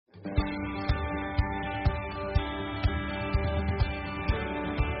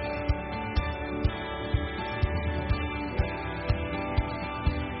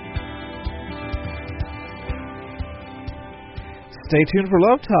Stay tuned for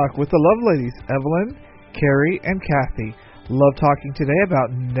Love Talk with the Love Ladies, Evelyn, Carrie, and Kathy. Love talking today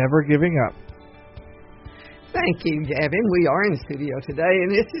about never giving up. Thank you, Gavin. We are in the studio today,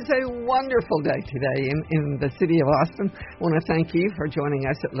 and this is a wonderful day today in the city of Austin. I want to thank you for joining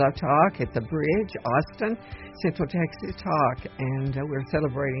us at Love Talk at the Bridge, Austin, Central Texas Talk, and we're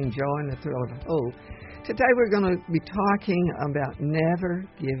celebrating joy and the thrill of hope. Today we're going to be talking about never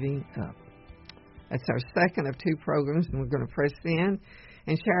giving up. That's our second of two programs, and we're going to press in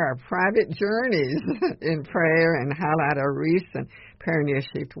and share our private journeys in prayer and highlight our recent prayer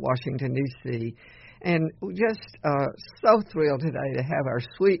initiative to Washington, D.C., and just so thrilled today to have our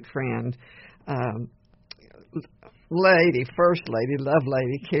sweet friend, First Lady, Love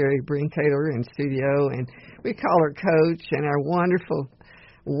Lady, Carrie Brinkater in studio, and we call her Coach, and our wonderful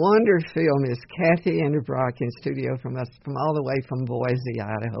Miss Kathy Enderbrock in studio from all the way from Boise,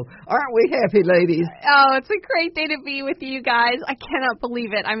 Idaho. Aren't we happy, ladies? Oh, it's a great day to be with you guys. I cannot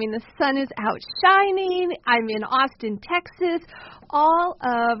believe it. I mean, the sun is out shining. I'm in Austin, Texas. All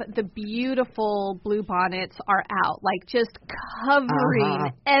of the beautiful bluebonnets are out, like just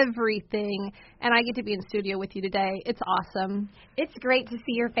covering everything. And I get to be in studio with you today. It's awesome. It's great to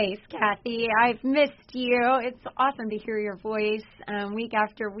see your face, Kathy. I've missed you. It's awesome to hear your voice week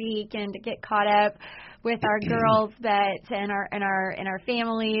after week and to get caught up with our girls and our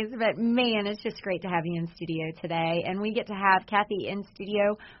families. But man, it's just great to have you in studio today. And we get to have Kathy in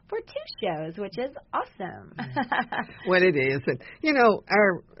studio for 2 shows, which is awesome. Well, it is. And you know,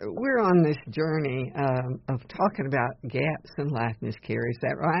 we're on this journey of talking about gaps in life, Miss Carrie. Is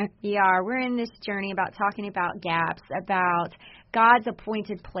that right? We are. We're in this journey about talking about gaps, about God's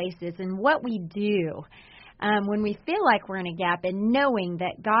appointed places and what we do when we feel like we're in a gap, and knowing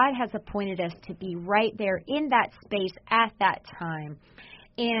that God has appointed us to be right there in that space at that time,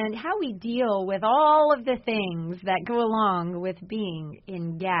 and how we deal with all of the things that go along with being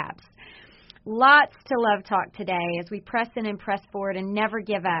in gaps. Lots to love talk today as we press in and press forward and never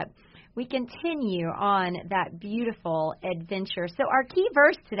give up. We continue on that beautiful adventure. So our key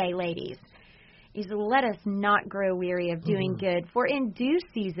verse today, ladies, is let us not grow weary of doing good, for in due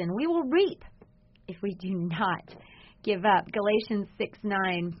season we will reap if we do not give up. Galatians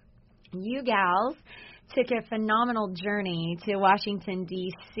 6:9. You gals took a phenomenal journey to Washington,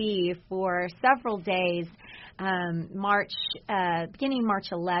 D.C. for several days, beginning March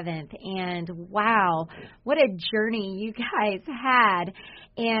 11th. And wow, what a journey you guys had.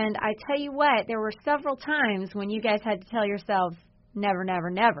 And I tell you what, there were several times when you guys had to tell yourselves, never, never,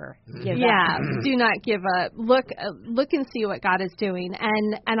 never give up. Do not give up. Look and see what God is doing.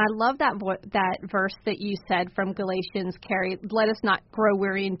 And I love that verse that you said from Galatians, Carrie. Let us not grow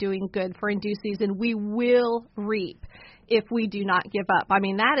weary in doing good, for in due season we will reap if we do not give up. I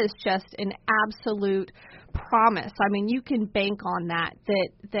mean, that is just an absolute promise. I mean, you can bank on that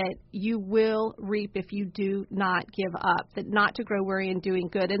you will reap if you do not give up, that not to grow weary in doing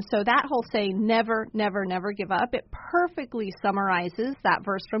good. And so that whole saying, never, never, never give up, it perfectly summarizes that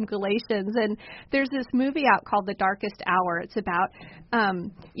verse from Galatians. And there's this movie out called The Darkest Hour. It's about,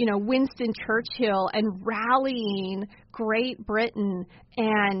 Winston Churchill and rallying Great Britain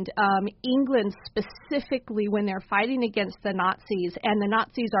and England specifically when they're fighting against the Nazis, and the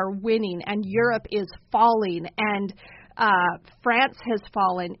Nazis are winning, and Europe is falling, and France has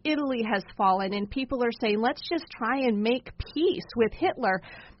fallen, Italy has fallen, and people are saying, let's just try and make peace with Hitler.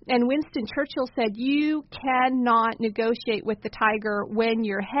 And Winston Churchill said, you cannot negotiate with the tiger when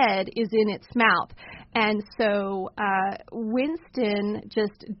your head is in its mouth. And so Winston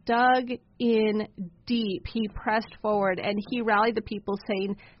just dug in deep. He pressed forward, and he rallied the people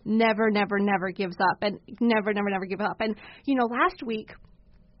saying, never, never, never gives up, and never, never, never give up. And, last week,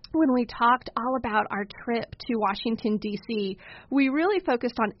 when we talked all about our trip to Washington, D.C., we really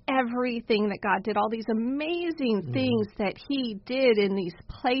focused on everything that God did, all these amazing things that he did in these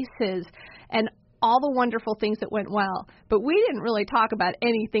places, and all the wonderful things that went well. But we didn't really talk about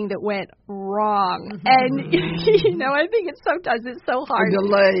anything that went wrong. And, I think it's so hard. Or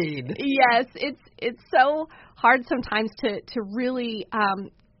delayed. Yes, it's so hard sometimes to really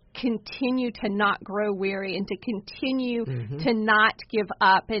continue to not grow weary and to continue to not give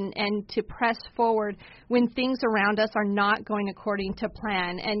up and to press forward when things around us are not going according to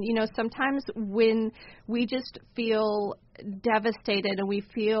plan. And, sometimes when we just feel devastated and we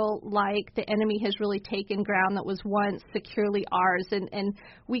feel like the enemy has really taken ground that was once securely ours, and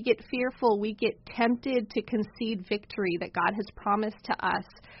we get fearful, we get tempted to concede victory that God has promised to us,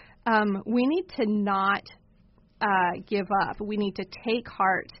 we need to not give up. We need to take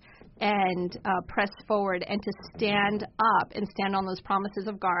heart and press forward and to stand up and stand on those promises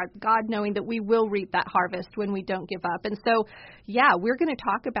of God, knowing that we will reap that harvest when we don't give up. And so, yeah, we're going to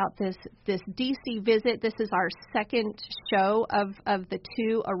talk about this DC visit. This is our second show of the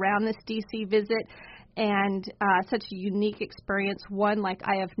two around this DC visit. And such a unique experience, one like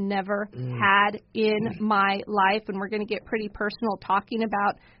I have never had in my life. And we're going to get pretty personal talking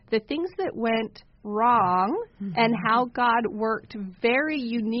about the things that went wrong and how God worked very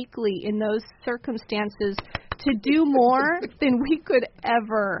uniquely in those circumstances to do more than we could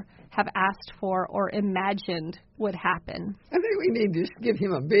ever have asked for or imagined would happen. I think we need to give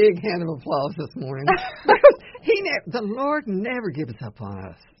him a big hand of applause this morning. The Lord never gives up on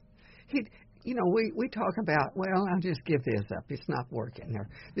us. We talk about, well, I'll just give this up. It's not working. Or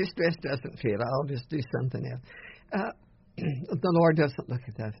this dress doesn't fit. I'll just do something else. The Lord doesn't look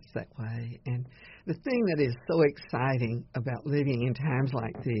at us that way. And the thing that is so exciting about living in times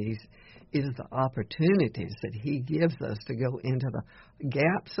like these is the opportunities that He gives us to go into the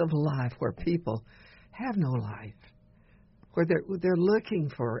gaps of life where people have no life, where they're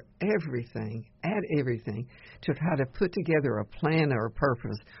looking for everything to try to put together a plan or a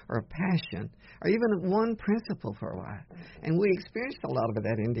purpose or a passion or even one principle for a while. And we experienced a lot of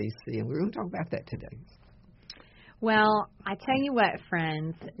that in D.C., and we're going to talk about that today. Well, I tell you what,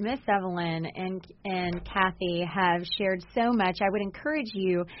 friends, Miss Evelyn and Kathy have shared so much. I would encourage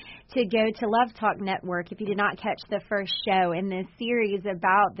you to go to Love Talk Network if you did not catch the first show in this series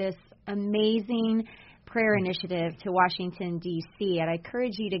about this amazing prayer initiative to Washington, D.C. I'd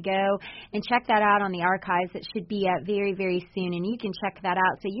encourage you to go and check that out on the archives. It should be up very, very soon, and you can check that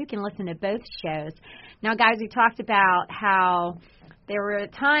out so you can listen to both shows. Now, guys, we talked about how there were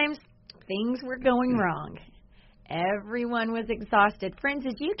times things were going wrong. Everyone was exhausted. Friends,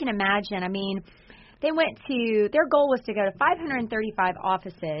 as you can imagine, their goal was to go to 535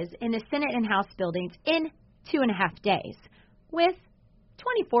 offices in the Senate and House buildings in 2.5 days with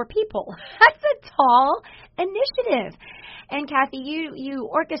 24 people. That's a tall initiative. And Kathy, you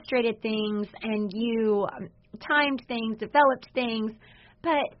orchestrated things and you timed things, developed things,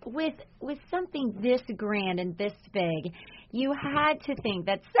 but with something this grand and this big, you had to think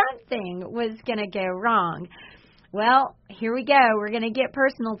that something was going to go wrong. Well, here we go. We're going to get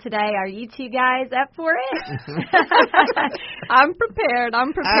personal today. Are you two guys up for it? I'm prepared.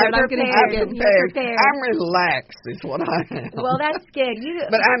 I'm prepared. I'm prepared. I'm relaxed is what I am. Well, that's good.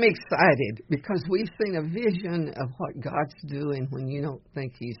 But I'm excited because we've seen a vision of what God's doing when you don't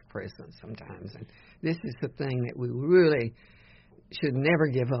think He's present sometimes. And this is the thing that we really should never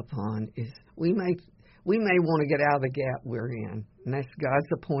give up on is we may want to get out of the gap we're in, and that's God's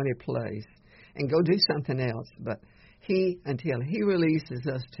appointed place, and go do something else. But until He releases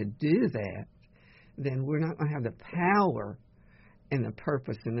us to do that, then we're not going to have the power and the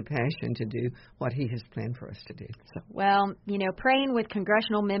purpose and the passion to do what He has planned for us to do. So. Well, praying with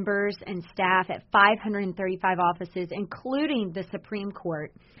congressional members and staff at 535 offices, including the Supreme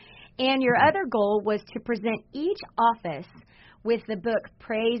Court. And your other goal was to present each office with the book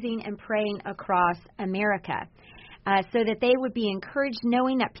Praising and Praying Across America. So that they would be encouraged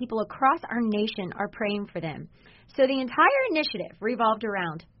knowing that people across our nation are praying for them. So the entire initiative revolved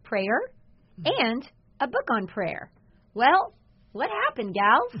around prayer and a book on prayer. Well, what happened,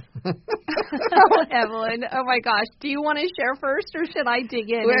 gals? Evelyn, oh my gosh. Do you want to share first or should I dig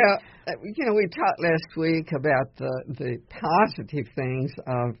in? Well, we talked last week about the positive things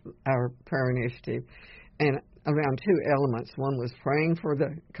of our prayer initiative and around two elements. One was praying for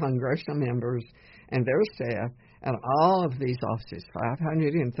the congressional members and their staff at all of these offices,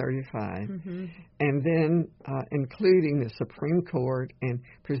 535, and then including the Supreme Court and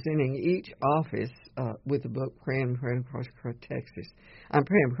presenting each office with the book Praying Across Texas. I'm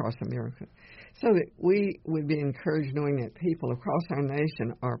Praying Across America. So that we would be encouraged knowing that people across our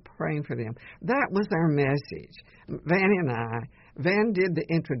nation are praying for them. That was our message. Van did the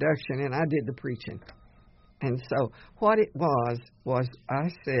introduction and I did the preaching. And so what it was I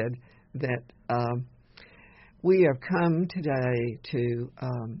said that we have come today to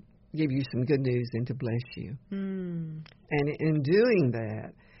give you some good news and to bless you. And in doing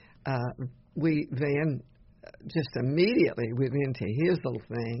that, Van just immediately went into his little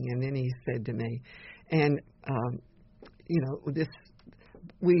thing, and then he said to me, and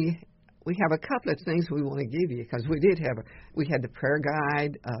we have a couple of things we want to give you because we had the prayer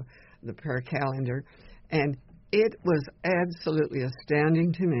guide, the prayer calendar, and it was absolutely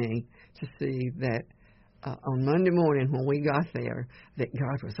astounding to me to see that on Monday morning when we got there, that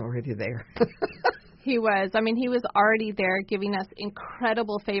God was already there. He was. I mean, he was already there giving us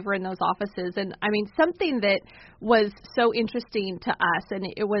incredible favor in those offices. And, I mean, something that was so interesting to us, and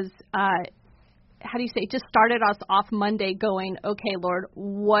it was, how do you say, just started us off Monday going, okay, Lord,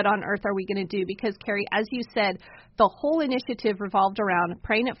 what on earth are we going to do? Because, Carrie, as you said, the whole initiative revolved around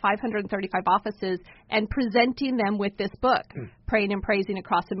praying at 535 offices and presenting them with this book, Praying and Praising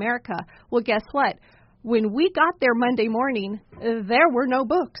Across America. Well, guess what? When we got there Monday morning, there were no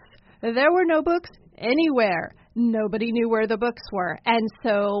books. There were no books anywhere. Nobody knew where the books were. And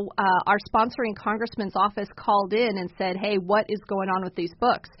so our sponsoring congressman's office called in and said, hey, what is going on with these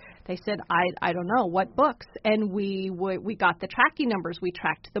books? They said, I don't know, what books? And we got the tracking numbers. We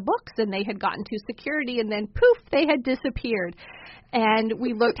tracked the books, and they had gotten to security, and then poof, they had disappeared. And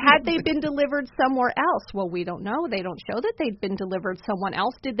we looked, had they been delivered somewhere else? Well, we don't know. They don't show that they'd been delivered someone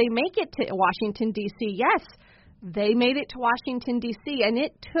else. Did they make it to Washington, D.C.? Yes, they made it to Washington, D.C., and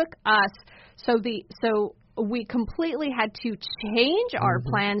it took us, so we completely had to change our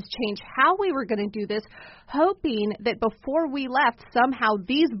plans, change how we were going to do this, hoping that before we left, somehow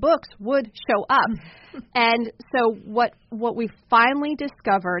these books would show up. And so what we finally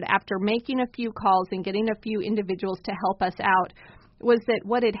discovered after making a few calls and getting a few individuals to help us out was that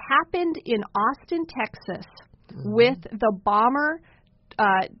what had happened in Austin, Texas, with the bomber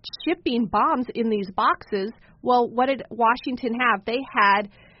shipping bombs in these boxes, well, what did Washington have? They had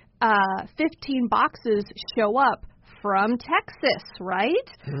 15 boxes show up from Texas, right?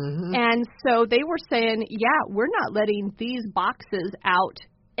 And so they were saying, yeah, we're not letting these boxes out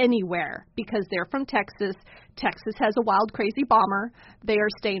anywhere because they're from Texas. Texas has a wild, crazy bomber. They are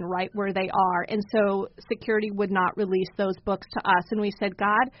staying right where they are. And so security would not release those books to us. And we said,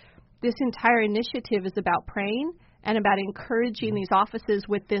 God, this entire initiative is about praying and about encouraging these offices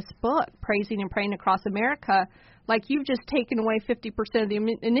with this book, Praising and Praying Across America. Like, you've just taken away 50% of the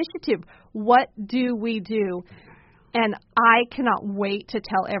initiative. What do we do? And I cannot wait to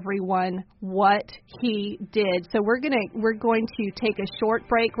tell everyone what he did. So we're going to take a short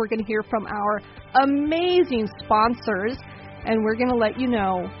break. We're going to hear from our amazing sponsors, and we're going to let you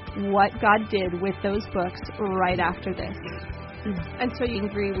know what God did with those books right after this. And so you can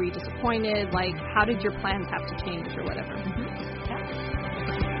agree, were you disappointed? Like, how did your plans have to change or whatever?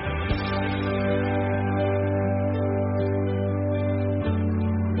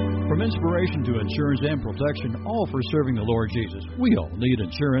 From inspiration to insurance and protection, all for serving the Lord Jesus. We all need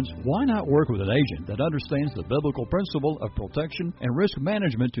insurance. Why not work with an agent that understands the biblical principle of protection and risk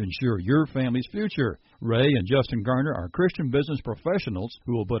management to ensure your family's future? Ray and Justin Garner are Christian business professionals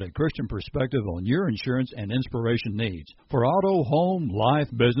who will put a Christian perspective on your insurance and inspiration needs. For auto, home, life,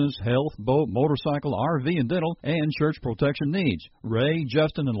 business, health, boat, motorcycle, RV, and dental, and church protection needs, Ray,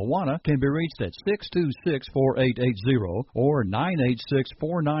 Justin, and Luana can be reached at 626-4880 or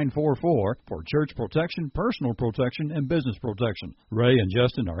 986-4944 for church protection, personal protection, and business protection. Ray and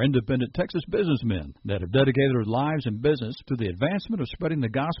Justin are independent Texas businessmen that have dedicated their lives and business to the advancement of spreading the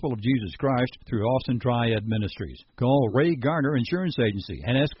gospel of Jesus Christ through Austin Triad Ministries. Call Ray Garner Insurance Agency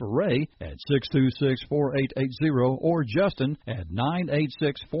and ask for Ray at 626-4880 or Justin at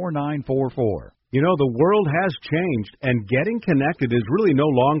 986-4944. You know, the world has changed, and getting connected is really no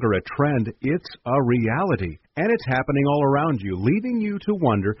longer a trend. It's a reality, and it's happening all around you, leaving you to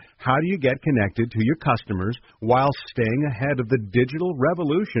wonder, how do you get connected to your customers while staying ahead of the digital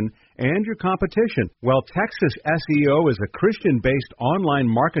revolution and your competition? Well, Texas SEO is a Christian-based online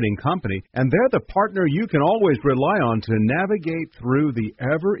marketing company, and they're the partner you can always rely on to navigate through the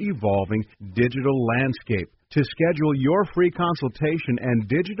ever-evolving digital landscape. To schedule your free consultation and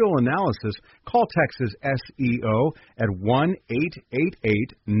digital analysis, call Texas SEO at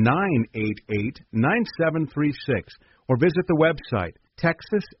 1-888-988-9736 or visit the website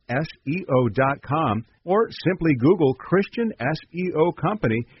texasseo.com or simply Google Christian SEO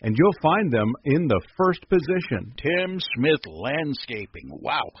Company, and you'll find them in the first position. Tim Smith Landscaping.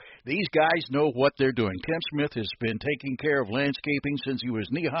 Wow. These guys know what they're doing. Tim Smith has been taking care of landscaping since he was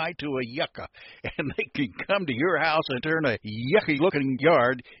knee-high to a yucca. And they can come to your house and turn a yucky-looking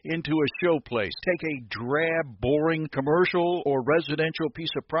yard into a showplace. Take a drab, boring commercial or residential piece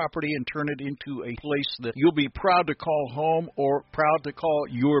of property and turn it into a place that you'll be proud to call home or proud to call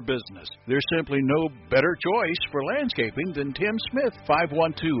your business. There's simply no better choice for landscaping than Tim Smith.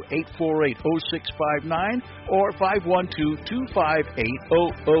 512-848-0659 or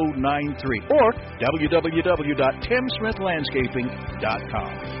 512-258-0093 or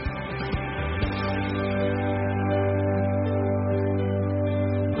www.timsmithlandscaping.com.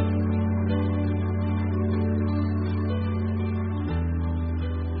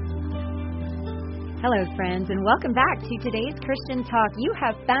 Hello, friends, and welcome back to today's Christian Talk. You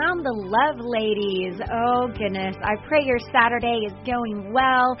have found the Love Ladies. Oh, goodness. I pray your Saturday is going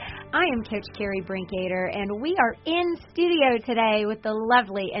well. I am Coach Carrie Brinkater, and we are in studio today with the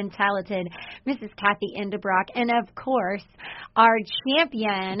lovely and talented Mrs. Kathy Endebrock, and, of course, our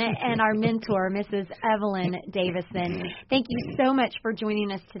champion and our mentor, Mrs. Evelyn Davison. Thank you so much for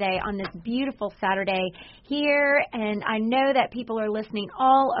joining us today on this beautiful Saturday here, and I know that people are listening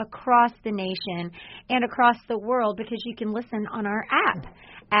all across the nation and across the world because you can listen on our app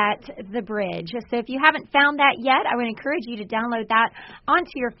at The Bridge. So if you haven't found that yet, I would encourage you to download that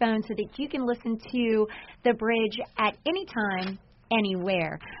onto your phone so that you can listen to The Bridge at any time,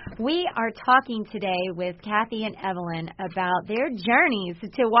 anywhere. We are talking today with Kathy and Evelyn about their journeys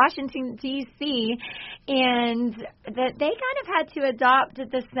to Washington, D.C., and that they kind of had to adopt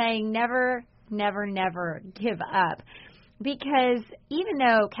the saying, never, never, never give up. Because even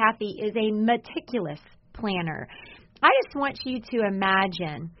though Kathy is a meticulous planner, I just want you to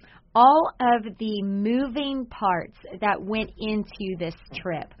imagine all of the moving parts that went into this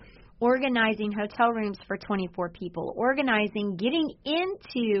trip. Organizing hotel rooms for 24 people, organizing, getting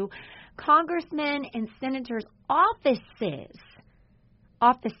into congressmen and senators' offices,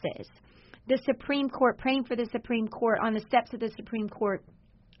 the Supreme Court, praying for the Supreme Court, on the steps of the Supreme Court,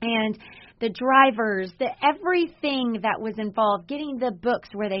 and the drivers, everything that was involved, getting the books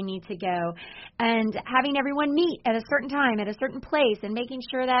where they need to go, and having everyone meet at a certain time, at a certain place, and making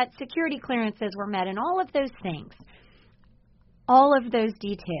sure that security clearances were met, and all of those things. All of those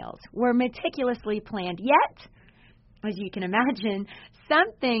details were meticulously planned. Yet, as you can imagine,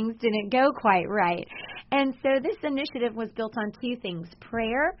 some things didn't go quite right. And so this initiative was built on two things,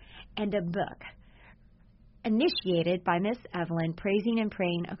 prayer and a book. Initiated by Miss Evelyn, Praising and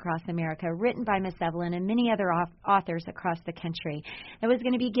Praying Across America, written by Miss Evelyn and many other authors across the country. That was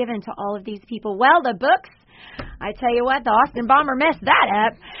going to be given to all of these people. Well, the books, I tell you what, the Austin bomber messed that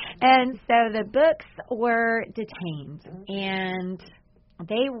up. And so the books were detained. And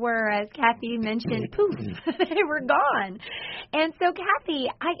they were, as Kathy mentioned, poof, they were gone. And so, Kathy,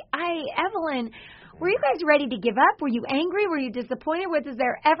 Evelyn, were you guys ready to give up? Were you angry? Were you disappointed? Was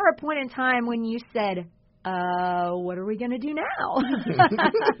there ever a point in time when you said, what are we going to do now?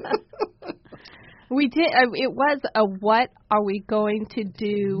 We did. It was a what are we going to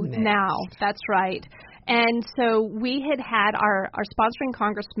do now? That's right. And so we had our sponsoring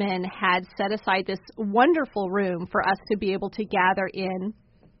congressman had set aside this wonderful room for us to be able to gather in.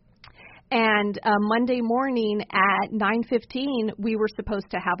 And Monday morning at 9:15, we were supposed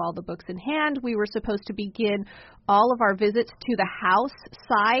to have all the books in hand. We were supposed to begin all of our visits to the House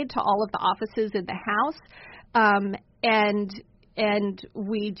side, to all of the offices in the House. And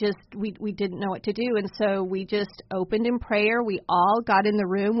we didn't know what to do. And so we just opened in prayer. We all got in the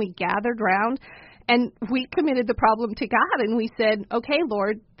room. We gathered around. And we committed the problem to God, and we said, okay,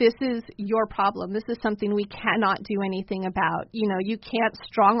 Lord, this is your problem. This is something we cannot do anything about. You know, you can't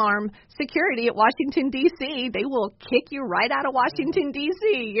strong-arm security at Washington, D.C. They will kick you right out of Washington,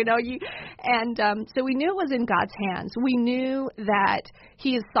 D.C., so we knew it was in God's hands. We knew that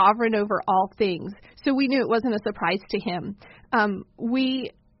he is sovereign over all things, so we knew it wasn't a surprise to him. I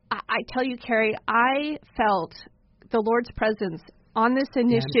tell you, Carrie, I felt the Lord's presence on this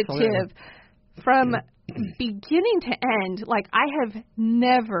initiative from beginning to end, like I have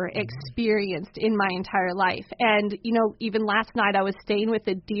never experienced in my entire life. And, even last night I was staying with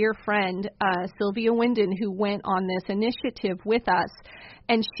a dear friend, Sylvia Winden, who went on this initiative with us.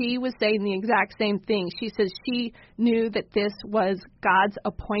 And she was saying the exact same thing. She says she knew that this was God's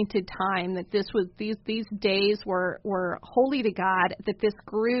appointed time, that this was these days were holy to God, that this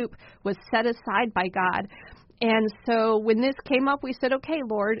group was set aside by God. And so when this came up, we said, okay,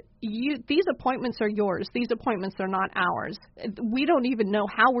 Lord, these appointments are yours. These appointments are not ours. We don't even know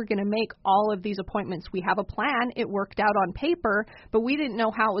how we're going to make all of these appointments. We have a plan. It worked out on paper, but we didn't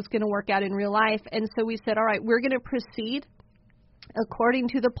know how it was going to work out in real life. And so we said, all right, we're going to proceed according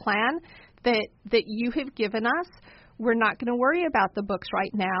to the plan that you have given us. We're not going to worry about the books right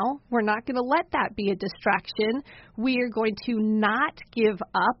now. We're not going to let that be a distraction. We are going to not give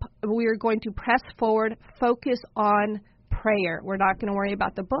up. We are going to press forward, focus on prayer. We're not going to worry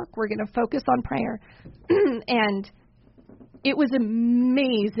about the book. We're going to focus on prayer. And it was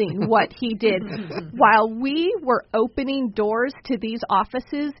amazing what he did. While we were opening doors to these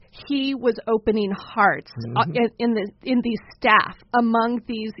offices, he was opening hearts in these staff, among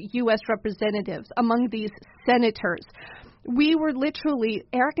these U.S. representatives, among these senators. we were literally,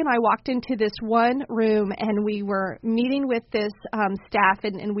 Eric and I walked into this one room, and we were meeting with this staff,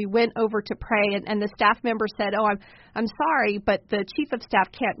 and we went over to pray, and the staff member said, "Oh, I'm sorry, but the chief of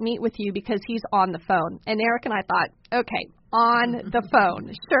staff can't meet with you because he's on the phone." And Eric and I thought, okay, on the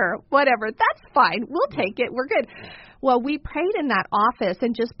phone, sure, whatever, that's fine, we'll take it, we're good. Well, we prayed in that office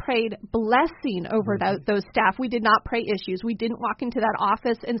and just prayed blessing over those staff. We did not pray issues. We didn't walk into that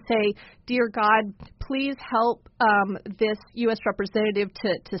office and say, "Dear God, please help this U.S. representative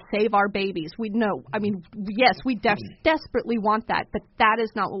to save our babies." Yes, we desperately want that, but that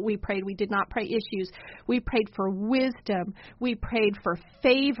is not what we prayed. We did not pray issues. We prayed for wisdom. We prayed for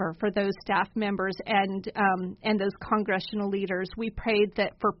favor for those staff members and those congressional leaders. We prayed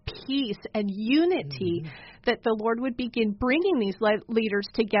that for peace and unity, that the Lord would begin bringing these leaders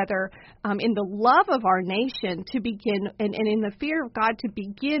together in the love of our nation to begin, and in the fear of God, to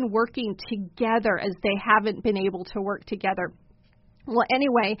begin working together as they haven't been able to work together. Well,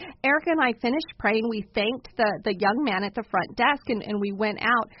 anyway, Erica and I finished praying. We thanked the young man at the front desk, and we went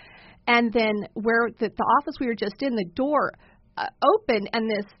out. And then where the office we were just in, the door opened, and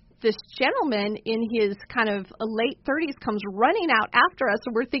this gentleman in his kind of late 30s comes running out after us,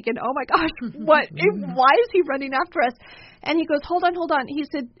 and we're thinking, "Oh my gosh, why is he running after us?" And he goes, hold on. He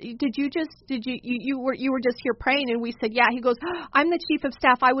said, you were just here praying?" And we said, "Yeah." He goes, "I'm the chief of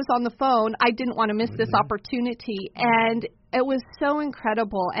staff. I was on the phone. I didn't want to miss this opportunity." And it was so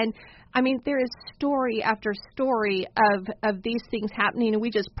incredible. And there is story after story of these things happening, and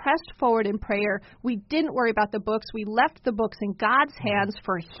we just pressed forward in prayer. We didn't worry about the books. We left the books in God's hands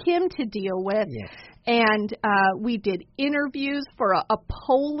for Him to deal with. Yes. And we did interviews for a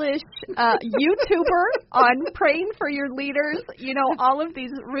Polish YouTuber on praying for your leaders, all of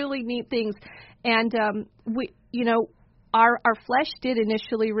these really neat things. And our flesh did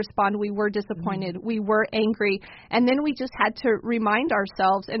initially respond. We were disappointed. We were angry. And then we just had to remind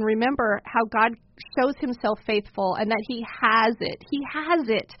ourselves and remember how God shows Himself faithful and that He has it. He has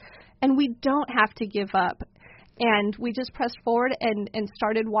it. And we don't have to give up. And we just pressed forward and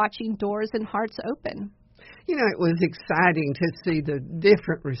started watching doors and hearts open. It was exciting to see the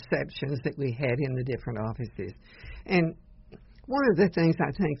different receptions that we had in the different offices. And one of the things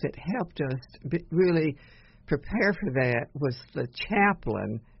I think that helped us really prepare for that was the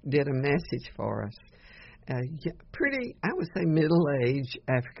chaplain did a message for us. Pretty, I would say, middle-aged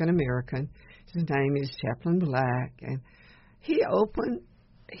African-American. His name is Chaplain Black. And he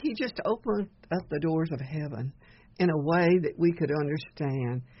just opened up the doors of heaven in a way that we could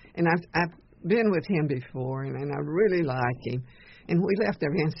understand. And I've been with him before, and I really like him. And we left there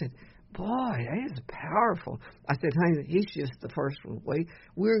and said, "Boy, that is powerful." I said, "Honey, he's just the first one.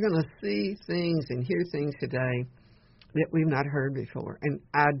 We're going to see things and hear things today that we've not heard before." And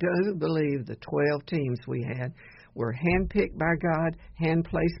I do believe the 12 teams we had were handpicked by God,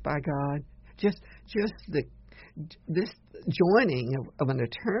 hand-placed by God. Just this joining of an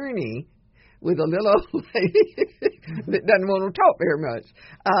attorney with a little old lady that doesn't want to talk very much.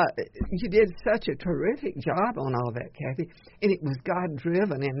 You did such a terrific job on all that, Kathy, and it was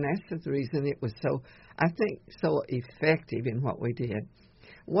God-driven, and that's the reason it was so effective in what we did.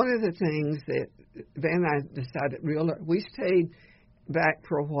 One of the things that then I decided, we stayed back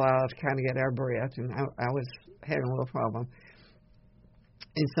for a while to kind of get our breath, and I was having a little problem.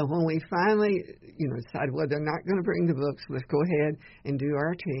 And so when we finally, decided, well, they're not going to bring the books, let's go ahead and do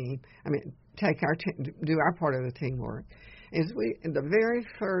our do our part of the teamwork. The very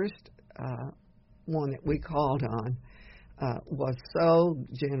first one that we called on was so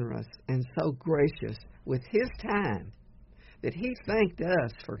generous and so gracious with his time that he thanked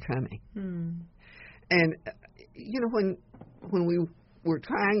us for coming. And when we were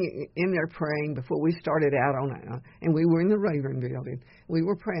trying in there praying before we started out and we were in the Raven building, we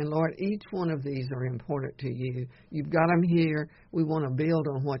were praying, "Lord, each one of these are important to you. You've got them here. We want to build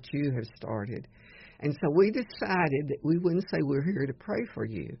on what you have started." And so we decided that we wouldn't say we're here to pray for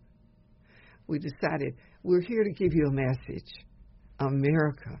you. We decided we're here to give you a message.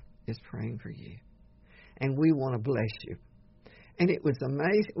 America is praying for you, and we want to bless you. And it was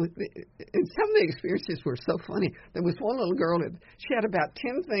amazing. And some of the experiences were so funny. There was one little girl that she had about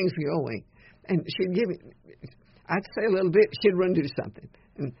 10 things going, and she'd give me. I'd say a little bit, she'd run do something,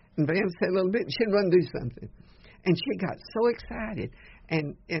 and Van would say a little bit, she'd run do something, and she got so excited.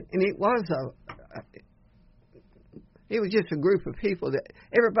 And it was it was just a group of people that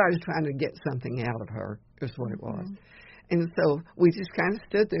everybody was trying to get something out of her. Is what it was. And so we just kind of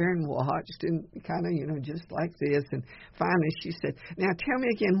stood there and watched and kind of, just like this. And finally she said, "Now tell me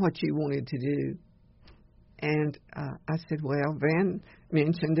again what you wanted to do." And I said, well, Van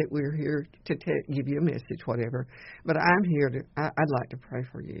mentioned that we're here to give you a message, whatever. But I'm here I'd like to pray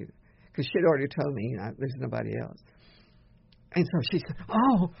for you. Because she'd already told me, there's nobody else. And so she said,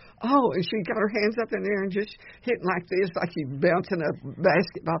 oh, and she got her hands up in there and just hitting like this, like she's bouncing a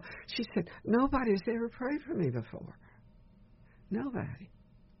basketball. She said, nobody's ever prayed for me before. Nobody.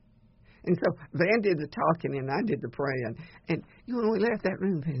 And so Van did the talking and I did the praying. And when we left that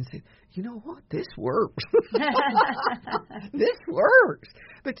room, Van said, you know what? This works. This works.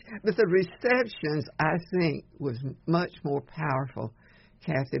 But the receptions, I think, was much more powerful,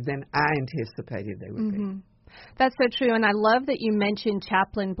 Kathy, than I anticipated they would be. That's so true, and I love that you mentioned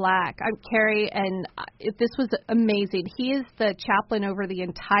Chaplain Black. I'm Carrie, and this was amazing. He is the chaplain over the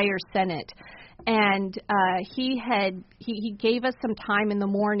entire Senate, and he gave us some time in the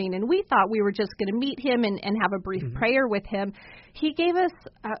morning, and we thought we were just going to meet him and have a brief prayer with him. He gave us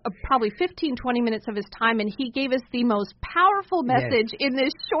probably 15, 20 minutes of his time, and he gave us the most powerful message in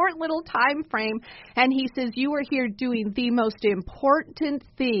this short little time frame. And he says, you are here doing the most important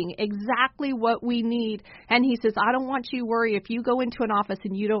thing, exactly what we need. And he says, I don't want you to worry if you go into an office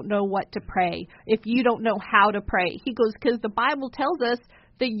and you don't know what to pray, if you don't know how to pray. He goes, because the Bible tells us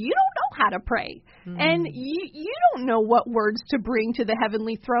that you don't know how to pray. And you don't know what words to bring to the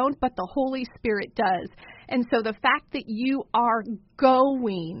heavenly throne, but the Holy Spirit does. And so the fact that you are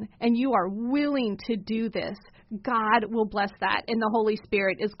going and you are willing to do this, God will bless that, and the Holy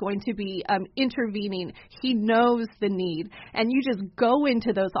Spirit is going to be intervening. He knows the need, and you just go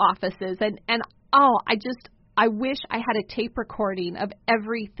into those offices, and I wish I had a tape recording of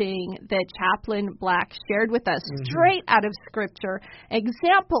everything that Chaplain Black shared with us, straight out of Scripture,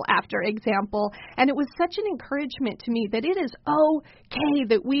 example after example. And it was such an encouragement to me that it is okay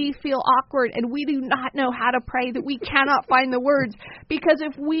that we feel awkward and we do not know how to pray, that we cannot find the words. Because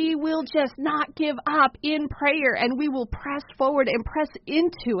if we will just not give up in prayer and we will press forward and press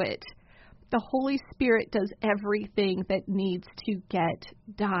into it, the Holy Spirit does everything that needs to get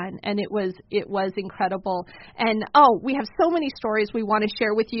done. And it was incredible. And we have so many stories we want to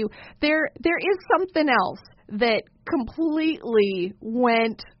share with you. There is something else that completely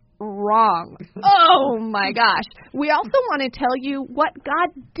went wrong. Oh my gosh. We also want to tell you what God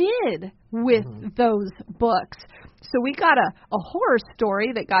did with those books. So we got a horror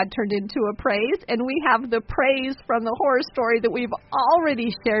story that God turned into a praise, and we have the praise from the horror story that we've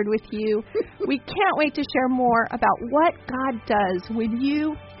already shared with you. We can't wait to share more about what God does when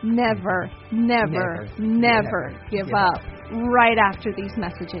you never give up. Right after these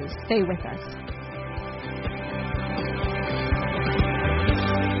messages. Stay with us.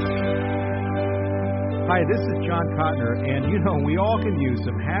 Hi, this is John Cotner, and we all can use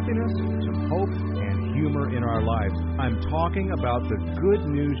some happiness, some hope, and humor in our lives. I'm talking about the Good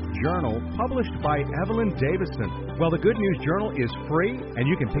News Journal, published by Evelyn Davison. Well, the Good News Journal is free, and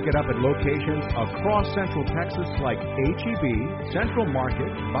you can pick it up at locations across Central Texas like H-E-B, Central Market,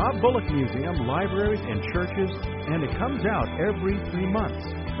 Bob Bullock Museum, libraries, and churches, and it comes out every 3 months.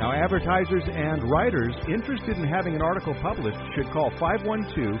 Now, advertisers and writers interested in having an article published should call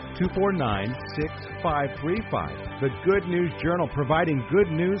 512-249-6535. The Good News Journal, providing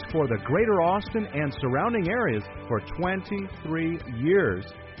good news for the greater Austin and surrounding areas for 23 years.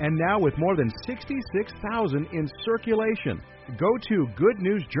 And now with more than 66,000 in circulation. Go to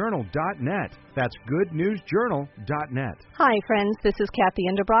goodnewsjournal.net. That's goodnewsjournal.net. Hi, friends. This is Kathy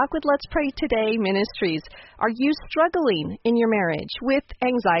Enderbrock with Let's Pray Today Ministries. Are you struggling in your marriage with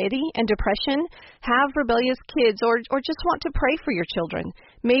anxiety and depression? Have rebellious kids or just want to pray for your children?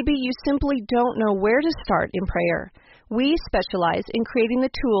 Maybe you simply don't know where to start in prayer. We specialize in creating the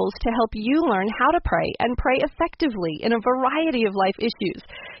tools to help you learn how to pray and pray effectively in a variety of life issues.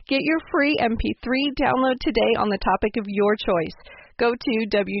 Get your free MP3 download today on the topic of your choice. Go to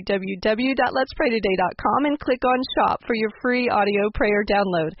www.letspraytoday.com and click on Shop for your free audio prayer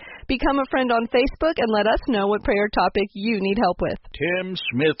download. Become a friend on Facebook and let us know what prayer topic you need help with. Tim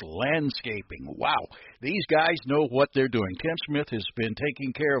Smith Landscaping. Wow. These guys know what they're doing. Tim Smith has been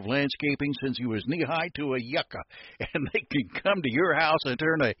taking care of landscaping since he was knee-high to a yucca. And they can come to your house and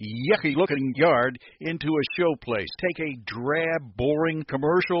turn a yucky-looking yard into a show place. Take a drab, boring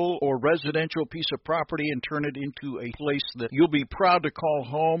commercial or residential piece of property and turn it into a place that you'll be proud to call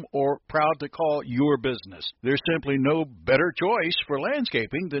home or proud to call your business. There's simply no better choice for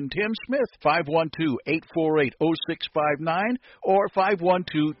landscaping than Tim Smith. 512-848-0659 or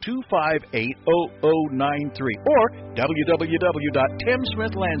 512-258-0093 or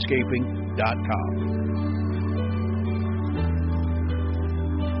www.timsmithlandscaping.com.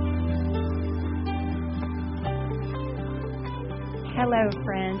 Hello,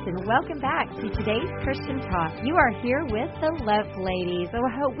 friends, and welcome back to today's Christian Talk. You are here with the Love Ladies. So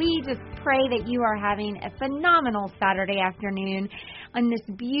we just pray that you are having a phenomenal Saturday afternoon on this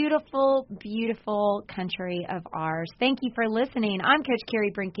beautiful, beautiful country of ours. Thank you for listening. I'm Coach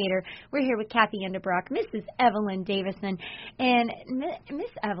Carrie Brinkater. We're here with Kathy Endebrock, Mrs. Evelyn Davison, and Miss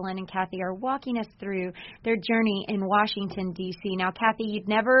Evelyn and Kathy are walking us through their journey in Washington, D.C. Now, Kathy, you've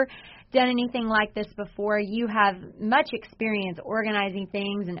never done anything like this before. You have much experience organizing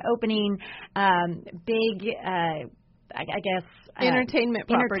things and opening big,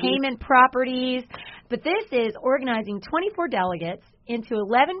 entertainment properties. But this is organizing 24 delegates into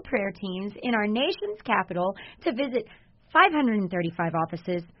 11 prayer teams in our nation's capital to visit 535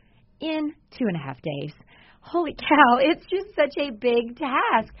 offices in 2.5 days. Holy cow, it's just such a big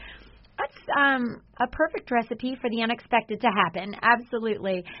task. That's a perfect recipe for the unexpected to happen.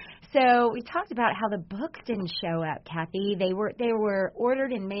 Absolutely. So we talked about how the books didn't show up, Kathy. They were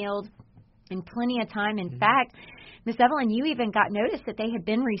ordered and mailed in plenty of time. In fact, Miss Evelyn, you even got notice that they had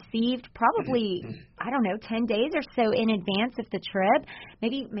been received probably, 10 days or so in advance of the trip,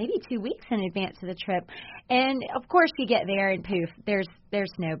 maybe 2 weeks in advance of the trip. And of course, you get there and poof,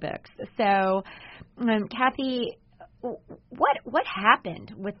 there's no books. So, Kathy, what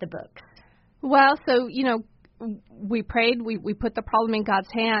happened with the books? Well, so, we prayed, we put the problem in God's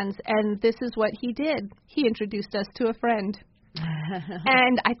hands, and this is what he did. He introduced us to a friend.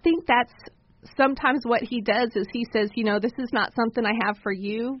 And I think that's sometimes what he does is he says, this is not something I have for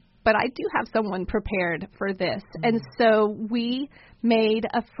you, but I do have someone prepared for this. Mm-hmm. And so we made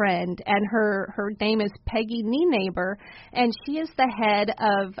a friend, and her name is Peggy Nienaber, and she is the head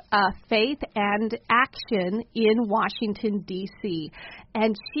of Faith and Action in Washington, D.C.,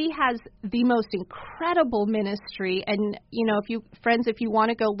 and she has the most incredible ministry. And, if you want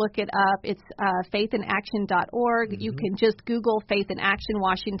to go look it up, it's faithinaction.org. Mm-hmm. You can just Google Faith and Action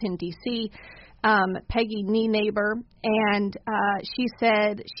Washington, D.C., Peggy Nienaber, and she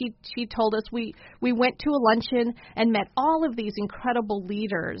said, she told us we went to a luncheon and met all of these incredible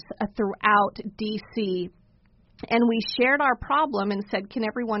leaders throughout D.C., and we shared our problem and said, can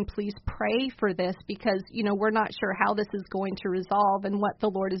everyone please pray for this, because, we're not sure how this is going to resolve and what the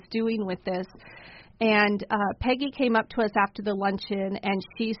Lord is doing with this. And Peggy came up to us after the luncheon, and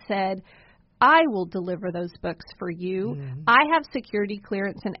she said, I will deliver those books for you. Mm-hmm. I have security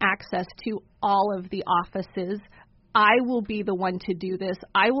clearance and access to all of the offices. I will be the one to do this.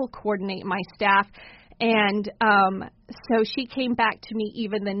 I will coordinate my staff. And so she came back to me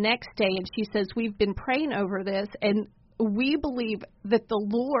even the next day, and she says, we've been praying over this, and we believe that the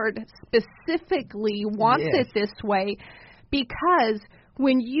Lord specifically wants it this way, because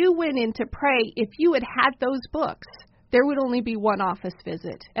when you went in to pray, if you had had those books, there would only be one office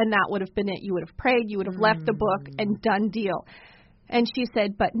visit, and that would have been it. You would have prayed, you would have left the book, and done deal. And she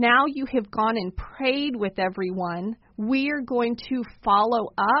said, but now you have gone and prayed with everyone. We are going to follow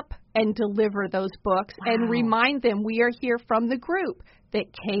up and deliver those books and remind them we are here from the group that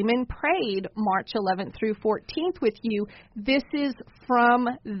came and prayed March 11th through 14th with you. This is from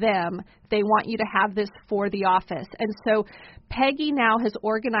them. They want you to have this for the office. And so Peggy now has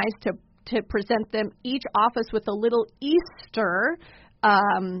organized to present them each office with a little Easter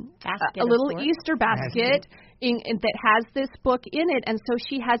Easter basket that has this book in it. And so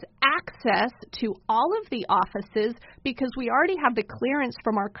she has access to all of the offices because we already have the clearance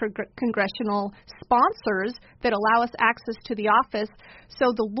from our congressional sponsors that allow us access to the office.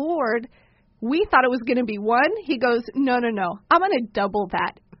 So the Lord, we thought it was going to be one. He goes, no. I'm going to double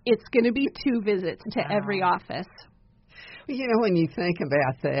that. It's going to be 2 visits to every office. When you think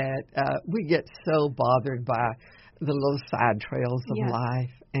about that, we get so bothered by the little side trails of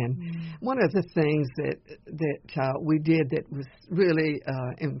life. And one of the things that we did that was really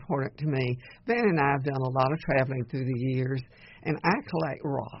important to me, Ben and I have done a lot of traveling through the years, and I collect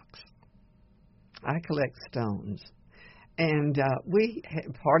rocks. I collect stones. And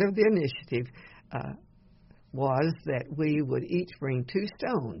part of the initiative was that we would each bring 2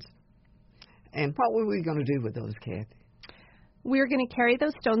 stones. And what were we going to do with those, Kathy? We were going to carry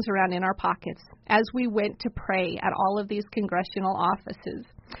those stones around in our pockets as we went to pray at all of these congressional offices.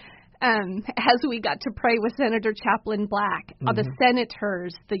 As we got to pray with Senator Chaplain Black, the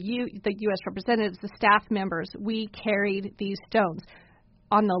senators, the U.S. representatives, the staff members, we carried these stones.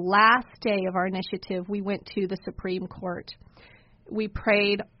 On the last day of our initiative, we went to the Supreme Court. We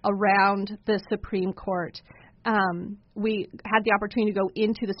prayed around the Supreme Court. We had the opportunity to go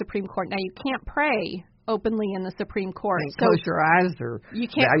into the Supreme Court. Now, you can't pray openly in the Supreme Court. Close your eyes or you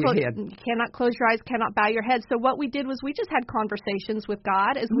can't bow your head. You cannot close your eyes, cannot bow your head. So what we did was we just had conversations with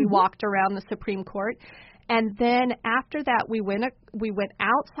God as we walked around the Supreme Court. And then after that, we went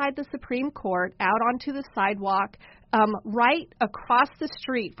outside the Supreme Court, out onto the sidewalk, right across the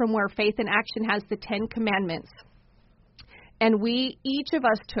street from where Faith in Action has the 10 Commandments. And each of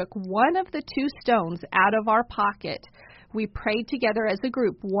us took one of the 2 stones out of our pocket. We prayed together as a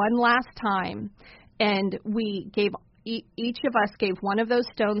group one last time, and each of us gave one of those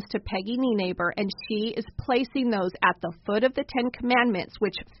stones to Peggy Neighbor, and she is placing those at the foot of the 10 Commandments,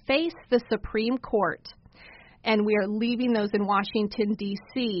 which face the Supreme Court. And we are leaving those in Washington,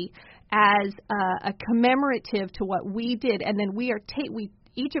 D.C. as a commemorative to what we did. And then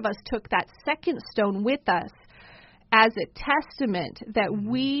each of us took that second stone with us as a testament that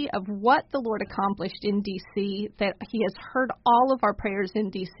of what the Lord accomplished in D.C., that He has heard all of our prayers in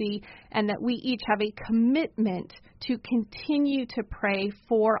D.C., and that we each have a commitment to continue to pray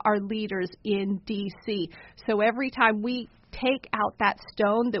for our leaders in D.C. So every time we take out that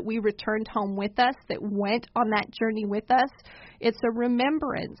stone that we returned home with us, that went on that journey with us, it's a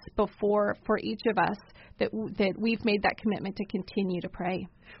remembrance for each of us that we've made that commitment to continue to pray.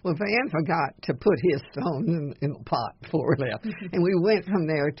 Well, Van forgot to put his stone in the pot before we left, and we went from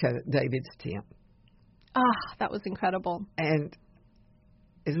there to David's tent. That was incredible. And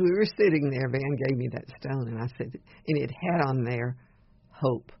as we were sitting there, Van gave me that stone, and I said, and it had on there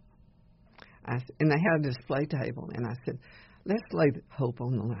hope. And they had a display table, and I said, let's lay hope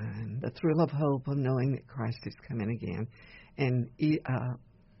on the line, the thrill of hope of knowing that Christ is coming again. And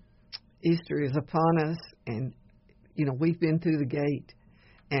Easter is upon us, and, we've been through the gate.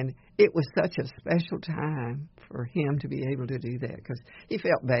 And it was such a special time for him to be able to do that, because he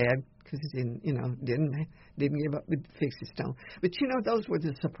felt bad because he didn't give up with fix his stone. But those were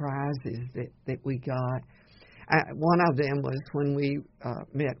the surprises that we got. One of them was when we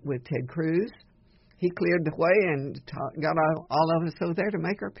met with Ted Cruz. He cleared the way and got all of us over there to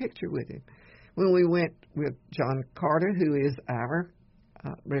make our picture with him. When we went with John Carter, who is our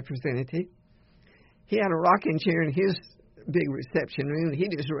representative, he had a rocking chair in his big reception room. He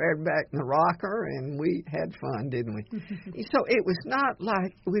just reared back in the rocker, and we had fun, didn't we? So it was not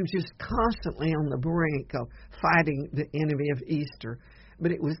like we were just constantly on the brink of fighting the enemy of Easter,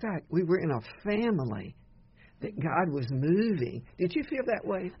 but it was like we were in a family that God was moving. Did you feel that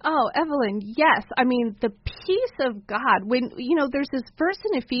way? Oh, Evelyn, yes. I mean, the peace of God. When, there's this verse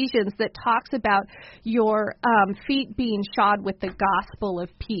in Ephesians that talks about your feet being shod with the gospel of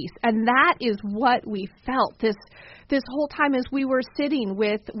peace. And that is what we felt this whole time as we were sitting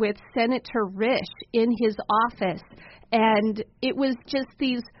with Senator Risch in his office. And it was just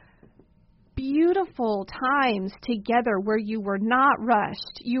these beautiful times together where you were not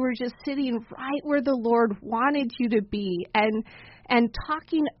rushed. You were just sitting right where the Lord wanted you to be, and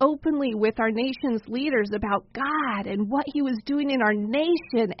talking openly with our nation's leaders about God and what He was doing in our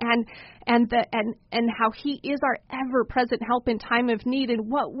nation, and how He is our ever-present help in time of need,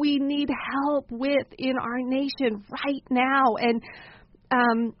 and what we need help with in our nation right now. And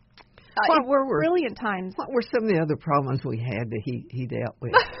brilliant times. What were some of the other problems we had that he dealt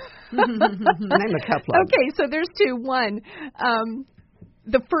with? Name a couple of them. Okay, so there's 2. One,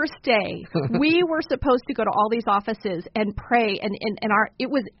 the first day, we were supposed to go to all these offices and pray, and it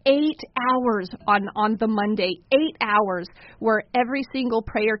was 8 hours on the Monday, 8 hours where every single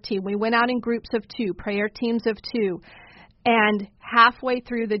prayer team, we went out in groups of 2, prayer teams of 2, and halfway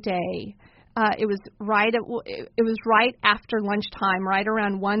through the day, it was right after lunchtime, right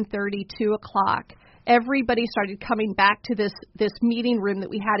around 1:30, 2 o'clock. Everybody started coming back to this meeting room that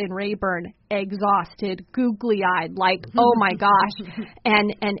we had in Rayburn, exhausted, googly-eyed, like, oh my gosh.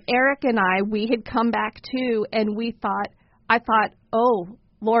 And Eric and we had come back too, and I thought, oh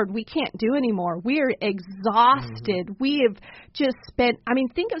Lord, we can't do anymore. We are exhausted. We have just spent,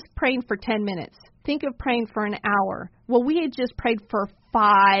 think of praying for 10 minutes. Think of praying for an hour. Well, we had just prayed for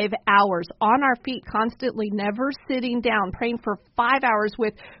 5 hours on our feet constantly, never sitting down, praying for 5 hours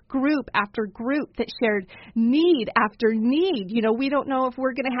with group after group that shared need after need. We don't know if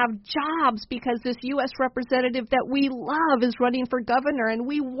we're going to have jobs because this U.S. representative that we love is running for governor, and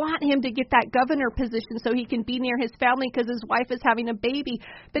we want him to get that governor position so he can be near his family because his wife is having a baby.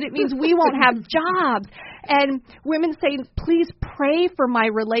 But it means we won't have jobs. And women saying, please pray for my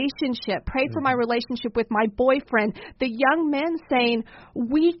relationship. Pray for my relationship with my boyfriend. The young men saying,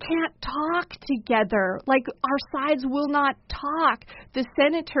 we can't talk together. Like, our sides will not talk. The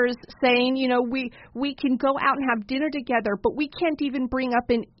senators saying, we can go out and have dinner together, but we can't even bring up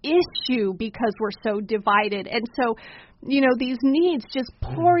an issue because we're so divided. And so, these needs just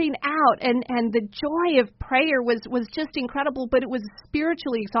pouring out, and the joy of prayer was just incredible, but it was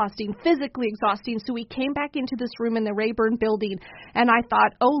spiritually exhausting, physically exhausting. So we came back into this room in the Rayburn building, and I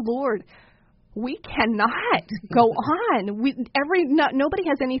thought, oh Lord, we cannot go on. Nobody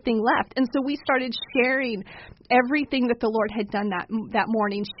has anything left. And so we started sharing everything that the Lord had done that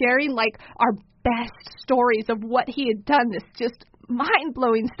morning, sharing like our best stories of what he had done, this just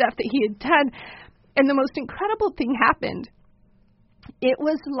mind-blowing stuff that he had done. And the most incredible thing happened. It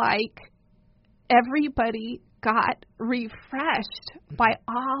was like everybody got refreshed by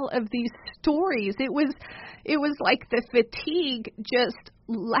all of these stories. It was like the fatigue just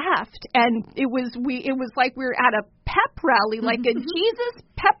left, and it was like we were at a pep rally, like a Jesus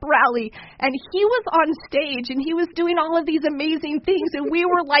pep rally, and he was on stage and he was doing all of these amazing things, and we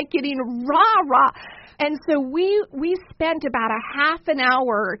were like getting rah. And so we spent about a half an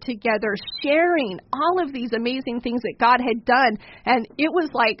hour together sharing all of these amazing things that God had done. And it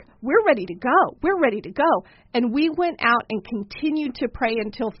was like, we're ready to go. We're ready to go. And we went out and continued to pray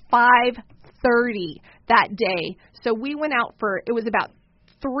until 5:30 that day. So we went out it was about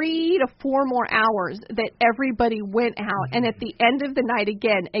 3 to 4 more hours that everybody went out. And at the end of the night,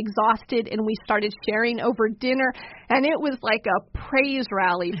 again, exhausted, and we started sharing over dinner. And it was like a praise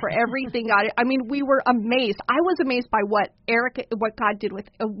rally for everything God. I mean, we were amazed. I was amazed by what God did with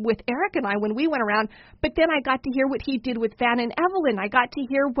Eric and I when we went around. But then I got to hear what he did with Van and Evelyn. I got to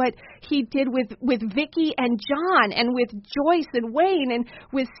hear what he did with Vicky and John, and with Joyce and Wayne, and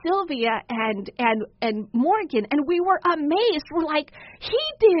with Sylvia and Morgan. And we were amazed. We're like, he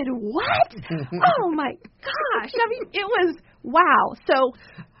did what? Oh my gosh. I mean, it was wow. So,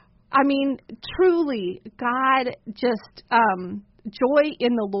 I mean, truly, God just, joy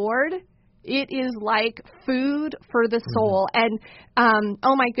in the Lord, it is like food for the soul. And,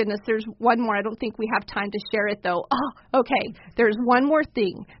 oh my goodness, there's one more. I don't think we have time to share it though. Oh, okay. There's one more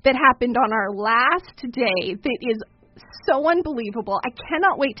thing that happened on our last day that is so unbelievable. I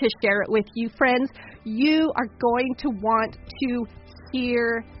cannot wait to share it with you, friends. You are going to want to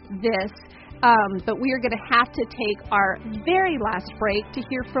hear this. But we are going to have to take our very last break to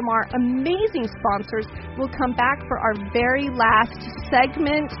hear from our amazing sponsors. We'll come back for our very last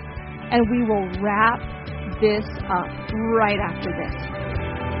segment, and we will wrap this up right after this.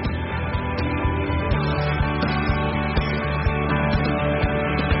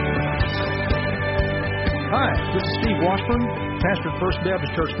 Hi, this is Steve Washburn, pastor at First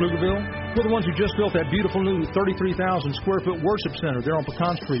Baptist Church, Pflugerville. We're the ones who just built that beautiful new 33,000 square foot worship center there on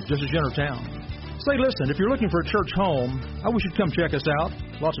Pecan Street, just as you enter town. Say, listen, if you're looking for a church home, I wish you'd come check us out.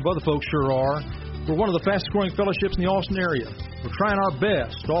 Lots of other folks sure are. We're one of the fastest growing fellowships in the Austin area. We're trying our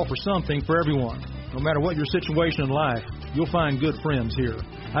best to offer something for everyone. No matter what your situation in life, you'll find good friends here.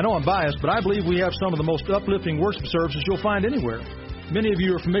 I know I'm biased, but I believe we have some of the most uplifting worship services you'll find anywhere. Many of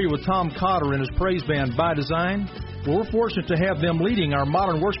you are familiar with Tom Cotter and his praise band, By Design. Well, we're fortunate to have them leading our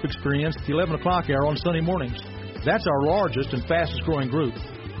modern worship experience at the 11 o'clock hour on Sunday mornings. That's our largest and fastest growing group.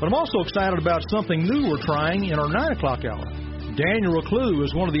 But I'm also excited about something new we're trying in our 9 o'clock hour. Daniel Reclue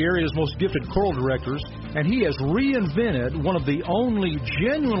is one of the area's most gifted choral directors, and he has reinvented one of the only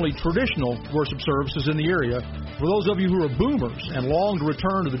genuinely traditional worship services in the area for those of you who are boomers and long to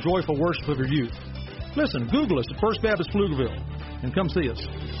return to the joyful worship of your youth. Listen, Google us at First Baptist Pflugerville and come see us.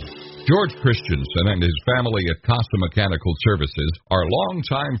 George Christensen and his family at Casa Mechanical Services are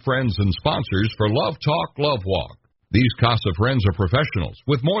longtime friends and sponsors for Love Talk, Love Walk. These Casa friends are professionals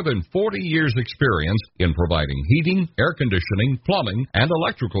with more than 40 years' experience in providing heating, air conditioning, plumbing, and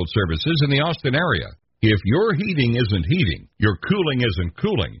electrical services in the Austin area. If your heating isn't heating, your cooling isn't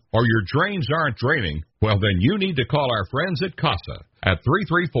cooling, or your drains aren't draining, well, then you need to call our friends at Casa at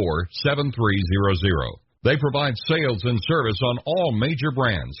 334-7300. They provide sales and service on all major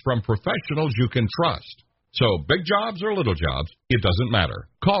brands from professionals you can trust. So big jobs or little jobs, it doesn't matter.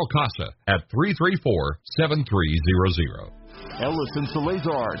 Call Casa at 334-7300. Ellis &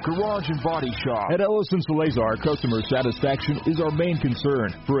 Salazar, Garage and Body Shop. At Ellis & Salazar, customer satisfaction is our main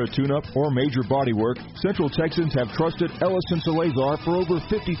concern. For a tune-up or major body work, Central Texans have trusted Ellis & Salazar for over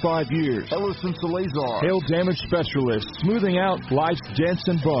 55 years. Ellis & Salazar, hail damage specialists, smoothing out life's dents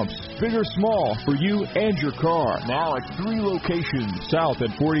and bumps, big or small, for you and your car. Now at 3 locations. South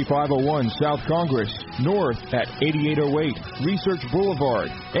at 4501 South Congress, north at 8808 Research Boulevard,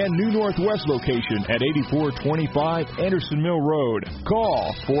 and new northwest location at 8425 Anderson Mill Road.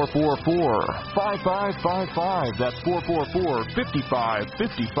 Call 444-5555. That's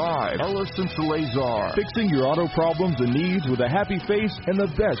 444-5555. Ellis & Salazar. Fixing your auto problems and needs with a happy face and the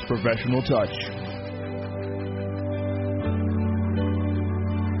best professional touch.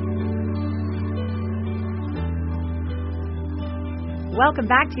 Welcome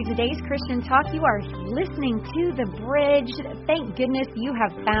back to today's Christian Talk. You are listening to The Bridge. Thank goodness you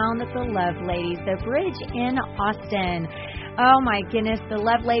have found the Love Ladies, The Bridge in Austin. Oh, my goodness, the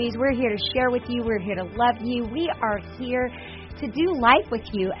Love Ladies, we're here to share with you. We're here to love you. We are here to do life with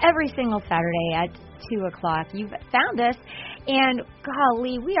you every single Saturday at 2 o'clock. You've found us, and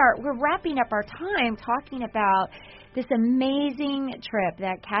golly, we're wrapping up our time talking about this amazing trip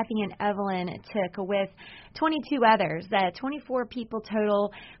that Kathy and Evelyn took with 22 others, 24 people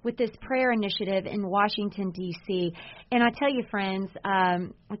total, with this prayer initiative in Washington, D.C. And I tell you, friends,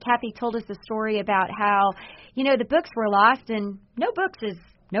 Kathy told us a story about how, the books were lost, and no books is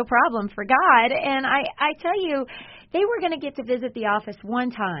no problem for God. And I tell you, they were going to get to visit the office one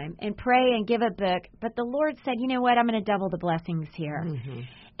time and pray and give a book, but the Lord said, you know what, I'm going to double the blessings here. Mm-hmm.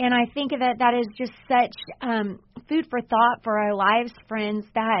 And I think that is just such food for thought for our lives, friends,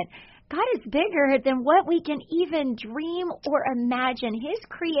 that God is bigger than what we can even dream or imagine. His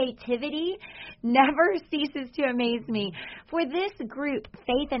creativity never ceases to amaze me. For this group,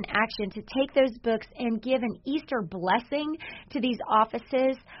 Faith in Action, to take those books and give an Easter blessing to these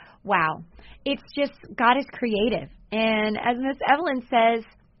offices, wow. It's just, God is creative. And as Miss Evelyn says,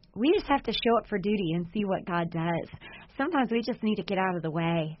 we just have to show up for duty and see what God does. Sometimes we just need to get out of the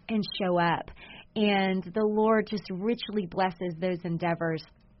way and show up. And the Lord just richly blesses those endeavors.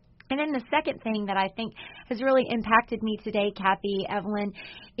 And then the second thing that I think has really impacted me today, Kathy, Evelyn,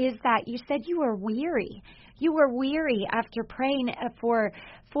 is that you said you were weary. You were weary after praying for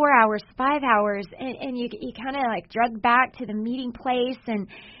 4 hours, 5 hours, and you kind of like drug back to the meeting place. And,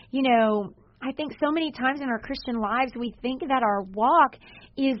 I think so many times in our Christian lives we think that our walk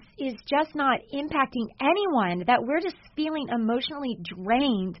is just not impacting anyone, that we're just feeling emotionally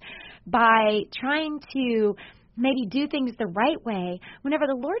drained by trying to maybe do things the right way, whenever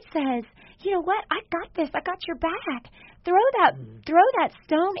the Lord says, you know what, I got this, I got your back. Throw that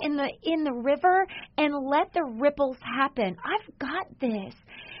stone in the river and let the ripples happen. I've got this.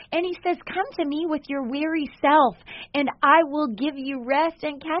 And he says, come to me with your weary self, and I will give you rest.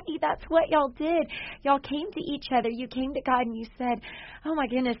 And Kathy, that's what y'all did. Y'all came to each other. You came to God, and you said, oh, my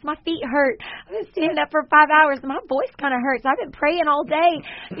goodness, my feet hurt. I've been standing up for 5 hours. My voice kind of hurts. I've been praying all day.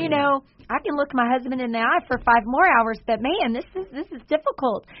 I can look my husband in the eye for 5 more hours, but, man, this is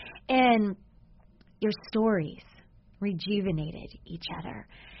difficult. And your stories rejuvenated each other.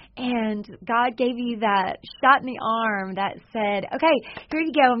 And God gave you that shot in the arm that said, okay, here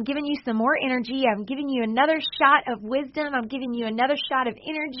you go. I'm giving you some more energy. I'm giving you another shot of wisdom. I'm giving you another shot of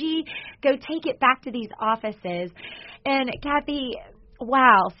energy. Go take it back to these offices. And Kathy,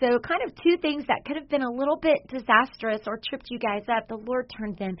 wow. So kind of two things that could have been a little bit disastrous or tripped you guys up, the Lord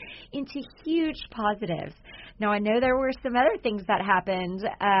turned them into huge positives. Now, I know there were some other things that happened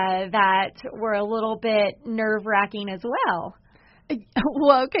that were a little bit nerve-wracking as well.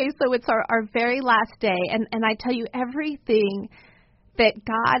 Well, okay, so it's our very last day, and I tell you, everything that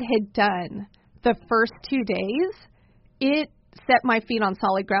God had done the first 2 days, it set my feet on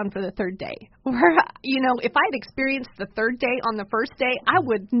solid ground for the third day. Where, if I had experienced the third day on the first day, I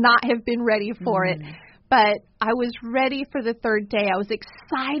would not have been ready for it. But I was ready for the third day. I was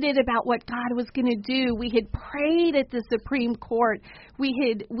excited about what God was going to do. We had prayed at the Supreme Court. We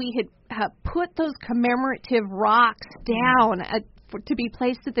had put those commemorative rocks down to be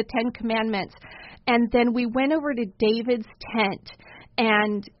placed at the Ten Commandments. And then we went over to David's tent.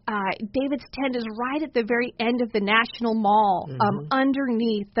 And David's tent is right at the very end of the National Mall,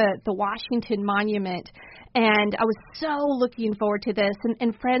 underneath the Washington Monument. And I was so looking forward to this.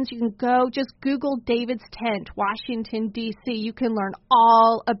 And friends, you can go, just Google David's tent, Washington, D.C. You can learn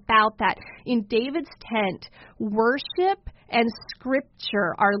all about that. In David's tent, worship and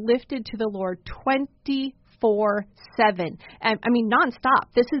scripture are lifted to the Lord 24/7. Nonstop.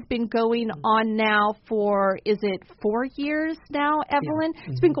 This has been going on now for, is it 4 years now, Evelyn? Yeah.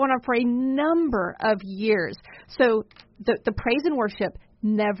 It's been going on for a number of years. So the praise and worship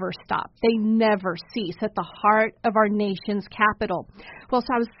never stop. They never cease at the heart of our nation's capital. Well,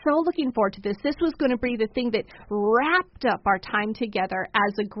 so I was so looking forward to this. This was going to be the thing that wrapped up our time together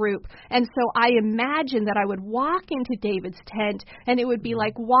as a group. And so I imagined that I would walk into David's tent, and it would be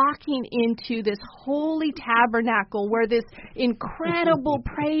like walking into this holy tabernacle where this incredible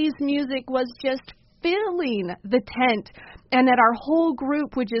praise music was just filling the tent, and that our whole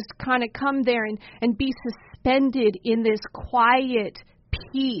group would just kind of come there and be suspended in this quiet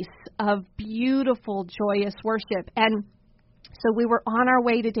peace of beautiful, joyous worship. And so we were on our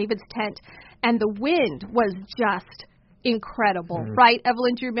way to David's tent, and the wind was just incredible. Right,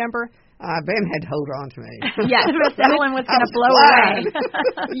 Evelyn, do you remember? Ben had to hold on to me. Yes, Miss Evelyn was going to blow away.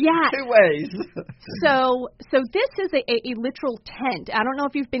 Yeah. 2 ways. So this is a literal tent. I don't know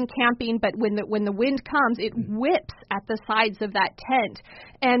if you've been camping, but when the wind comes, it whips at the sides of that tent.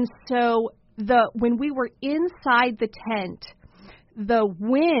 And so when we were inside the tent, the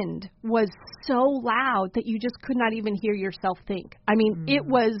wind was so loud that you just could not even hear yourself think. I mean, it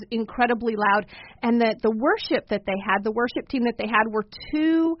was incredibly loud. And that the worship that they had, the worship team that they had, were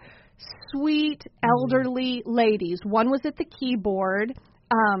two sweet elderly ladies. One was at the keyboard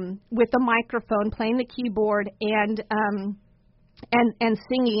with a microphone playing the keyboard and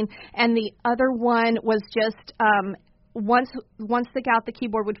singing, and the other one was just once the gal at the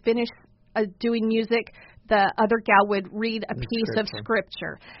keyboard would finish doing music, the other gal would read a piece of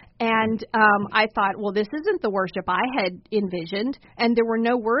scripture. And I thought, well, this isn't the worship I had envisioned. And there were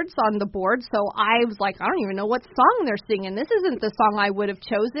no words on the board, so I was like, I don't even know what song they're singing. This isn't the song I would have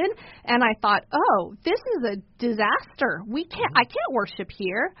chosen. And I thought, oh, this is a disaster. I can't worship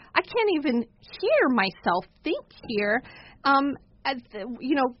here. I can't even hear myself think here.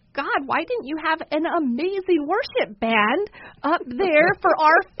 God, why didn't you have an amazing worship band up there for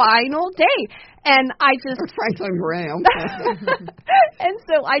our final day? And I just... Franklin Graham. And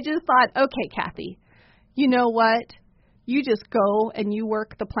so I just thought, okay, Kathy, you know what? You just go and you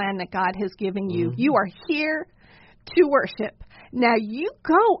work the plan that God has given you. You are here to worship. Now you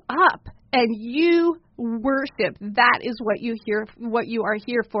go up and you worship. That is what you are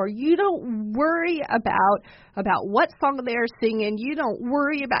here for. You don't worry about what song they're singing. You don't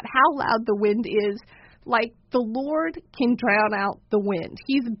worry about how loud the wind is. Like, the Lord can drown out the wind.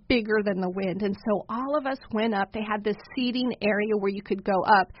 He's bigger than the wind. And so all of us went up. They had this seating area where you could go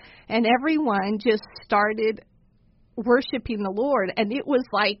up, and everyone just started worshiping the Lord. And it was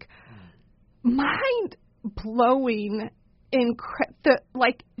like mind-blowing,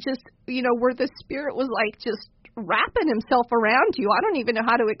 where the Spirit was like just wrapping himself around you. I don't even know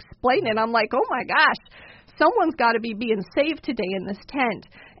how to explain it. I'm like, oh my gosh, someone's got to be being saved today in this tent.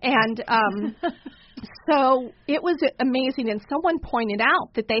 And so it was amazing. And someone pointed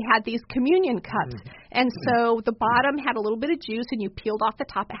out that they had these communion cups. And so the bottom had a little bit of juice, and you peeled off the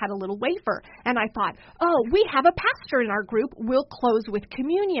top. It had a little wafer. And I thought, oh, we have a pastor in our group. We'll close with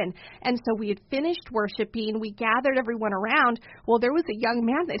communion. And so we had finished worshiping. We gathered everyone around. Well, there was a young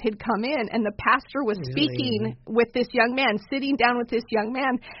man that had come in, and the pastor was speaking with this young man, sitting down with this young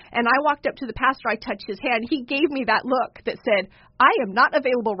man. And I walked up to the pastor. I touched his hand. He gave me that look that said, I am not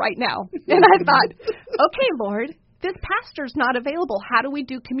available right now. And I thought, okay, Lord, this pastor's not available. How do we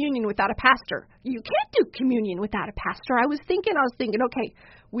do communion without a pastor? You can't do communion without a pastor. I was thinking, okay,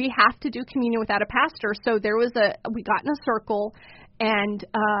 we have to do communion without a pastor. So we got in a circle, and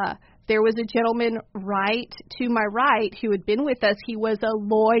there was a gentleman right to my right who had been with us. He was a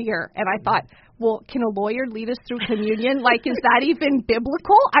lawyer. And I thought, well, can a lawyer lead us through communion? Like, is that even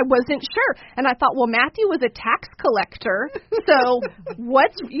biblical? I wasn't sure. And I thought, well, Matthew was a tax collector. So a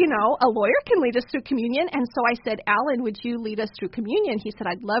lawyer can lead us through communion. And so I said, Alan, would you lead us through communion? He said,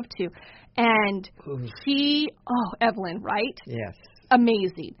 I'd love to. And Evelyn, right? Yes.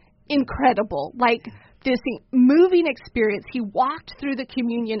 Amazing. Incredible. Like, this moving experience. He walked through the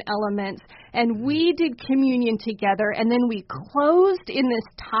communion elements, and we did communion together, and then we closed in this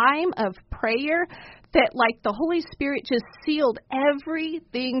time of prayer that, like, the Holy Spirit just sealed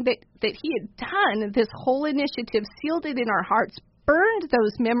everything that he had done, this whole initiative, sealed it in our hearts, burned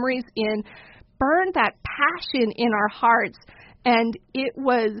those memories in, burned that passion in our hearts, and it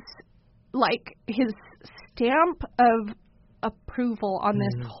was like his stamp of approval on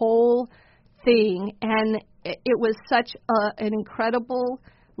this whole thing. And it was such an incredible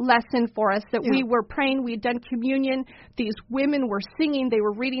lesson for us that we were praying. We had done communion. These women were singing. They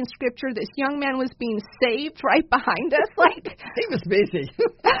were reading scripture. This young man was being saved right behind us. Like, he was busy.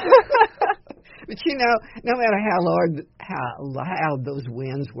 But no matter how loud those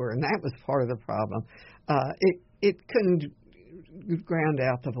winds were, and that was part of the problem, it couldn't ground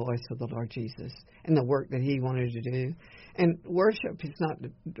out the voice of the Lord Jesus and the work that he wanted to do. And worship is not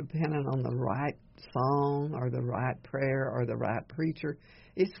dependent on the right song or the right prayer or the right preacher.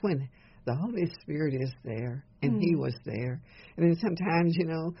 It's when the Holy Spirit is there, and he was there. And then sometimes,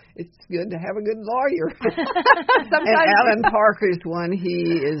 it's good to have a good lawyer. And Alan Parker is one.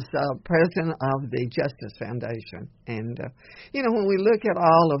 He is president of the Justice Foundation. And, when we look at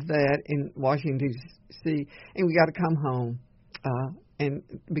all of that in Washington, D.C., and we got to come home and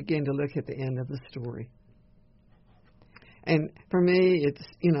begin to look at the end of the story. And for me, it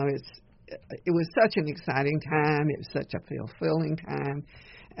was such an exciting time. It was such a fulfilling time.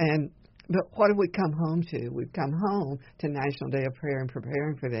 But what have we come home to? We've come home to National Day of Prayer and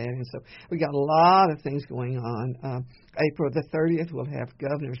preparing for that. And so we got a lot of things going on. April the 30th, we'll have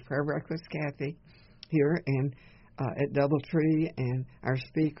Governor's Prayer Breakfast, Kathy, here at Doubletree, and our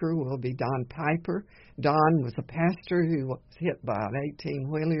speaker will be Don Piper. Don was a pastor who was hit by an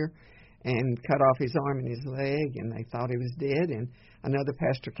 18-wheeler and cut off his arm and his leg, and they thought he was dead. And another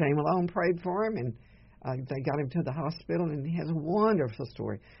pastor came along, prayed for him, and they got him to the hospital, and he has a wonderful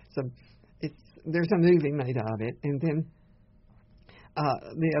story. So there's a movie made of it. And then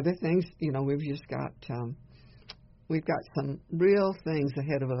the other things, we've got some real things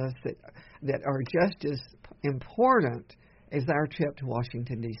ahead of us that are just as important as our trip to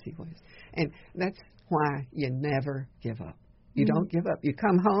Washington, D.C. was. And that's why you never give up. You don't give up. You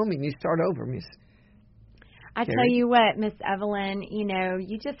come home and you start over, Miss I Carrie. tell you what, Miss Evelyn,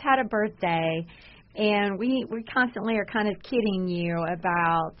 you just had a birthday, and we constantly are kind of kidding you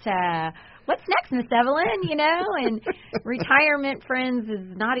about what's next, Miss Evelyn, and retirement, friends,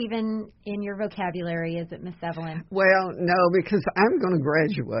 is not even in your vocabulary, is it, Miss Evelyn? Well, no, because I'm going to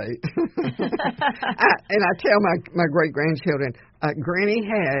graduate. And I tell my great-grandchildren, Granny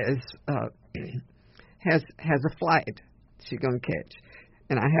has a flight she's going to catch.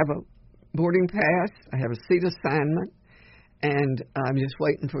 And I have a boarding pass, I have a seat assignment, and I'm just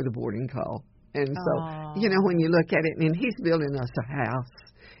waiting for the boarding call. And so, when you look at it, and he's building us a house,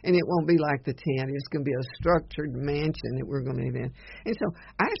 and it won't be like the tent. It's going to be a structured mansion that we're going to live in. And so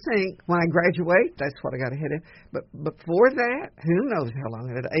I think when I graduate, that's what I got ahead of. But before that, who knows how long?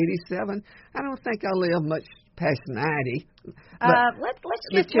 At 87, I don't think I'll live much past 90.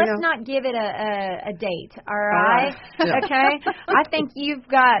 Let's not give it a date, all right? Okay? I think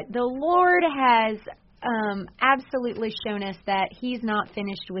the Lord has absolutely shown us that He's not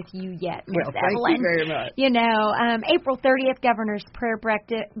finished with you yet, Miss Well, Evelyn. thank you very much. April 30th, Governor's Prayer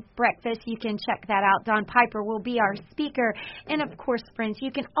Breakfast. You can check that out. Don Piper will be our speaker. And, of course, friends,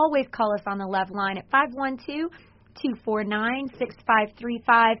 you can always call us on the Love Line at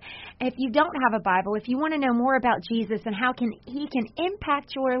 512-249-6535. If you don't have a Bible, if you want to know more about Jesus and how He can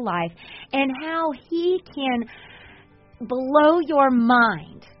impact your life and how He can blow your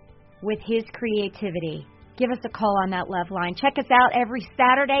mind with His creativity, give us a call on that Love Line. Check us out every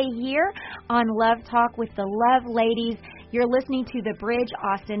Saturday here on Love Talk with the Love Ladies. You're listening to The Bridge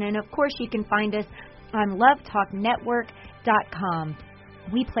Austin, and of course you can find us on lovetalknetwork.com.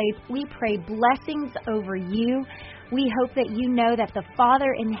 We pray blessings over you. We hope that you know that the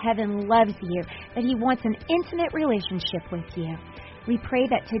Father in heaven loves you, that He wants an intimate relationship with you. We pray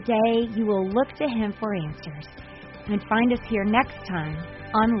that today you will look to Him for answers. And find us here next time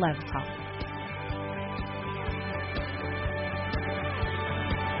on Love Talk.